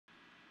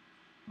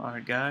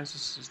Alright guys,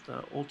 this is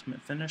the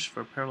ultimate finish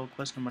for parallel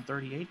quest number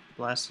 38,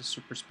 Blast the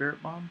Super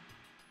Spirit Bomb.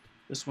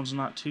 This one's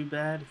not too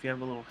bad if you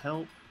have a little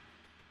help.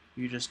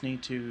 You just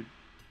need to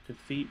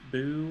defeat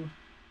Boo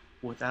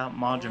without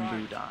Majin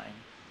Buu dying.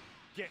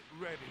 Get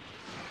ready.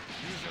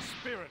 Use a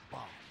spirit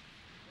bomb.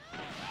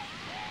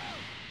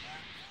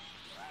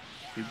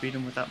 If you beat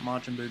him without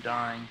Majin Buu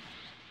dying,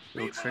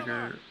 it'll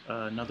trigger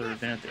another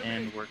event at the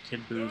end where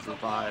Kid Buu is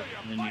revived,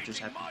 and then you just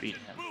have to beat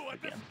him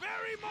again.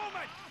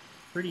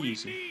 Pretty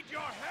easy. We need your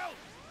help.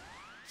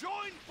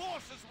 Join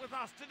forces with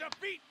us to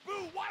defeat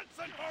Boo once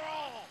and for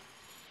all.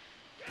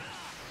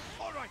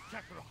 All right,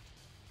 Kakarot,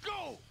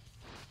 go.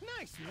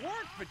 Nice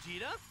work,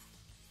 Vegeta.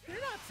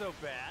 You're not so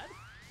bad.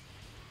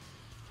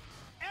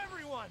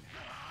 Everyone,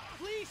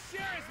 please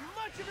share as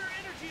much of your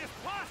energy as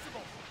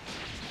possible.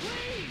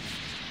 Please.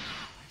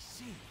 I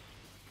see.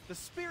 The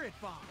spirit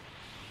bomb.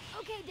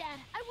 Okay, Dad,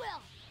 I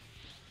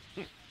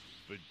will.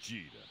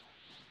 Vegeta,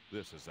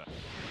 this is a...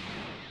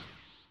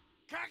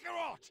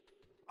 Kakarot!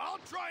 I'll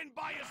try and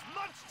buy as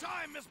much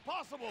time as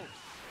possible,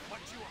 but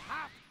you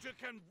have to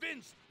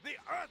convince the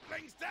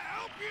Earthlings to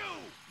help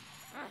you!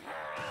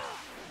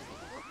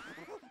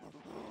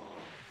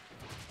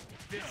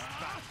 This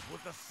bout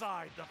will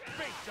decide the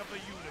fate of the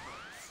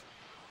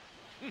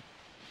universe.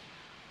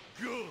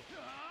 Good.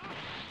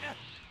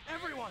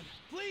 Everyone,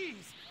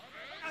 please!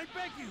 I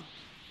beg you,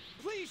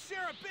 please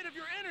share a bit of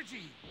your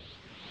energy.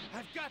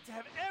 I've got to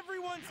have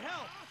everyone's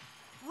help.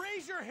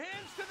 Raise your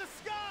hands to the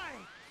sky.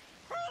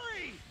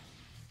 Hurry!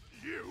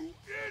 You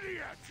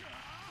idiot!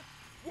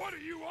 What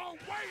are you all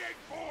waiting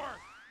for?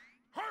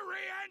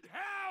 Hurry and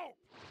help!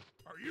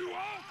 Are you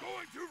all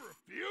going to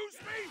refuse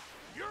me?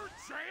 Your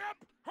champ,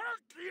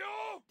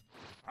 Hercule?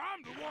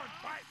 I'm the one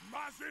fighting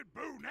Majin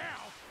Buu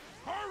now.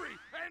 Hurry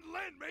and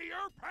lend me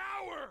your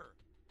power!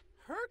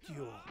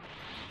 Hercule?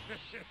 I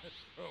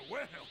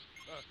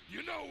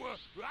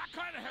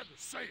kind of had to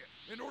say it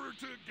in order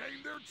to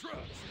gain their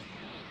trust.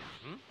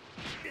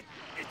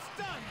 It's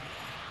done!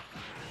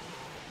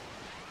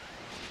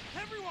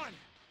 Everyone,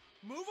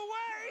 move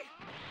away!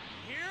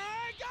 Here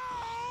I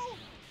go!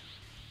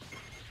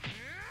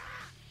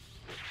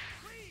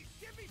 Please,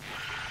 give me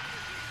some...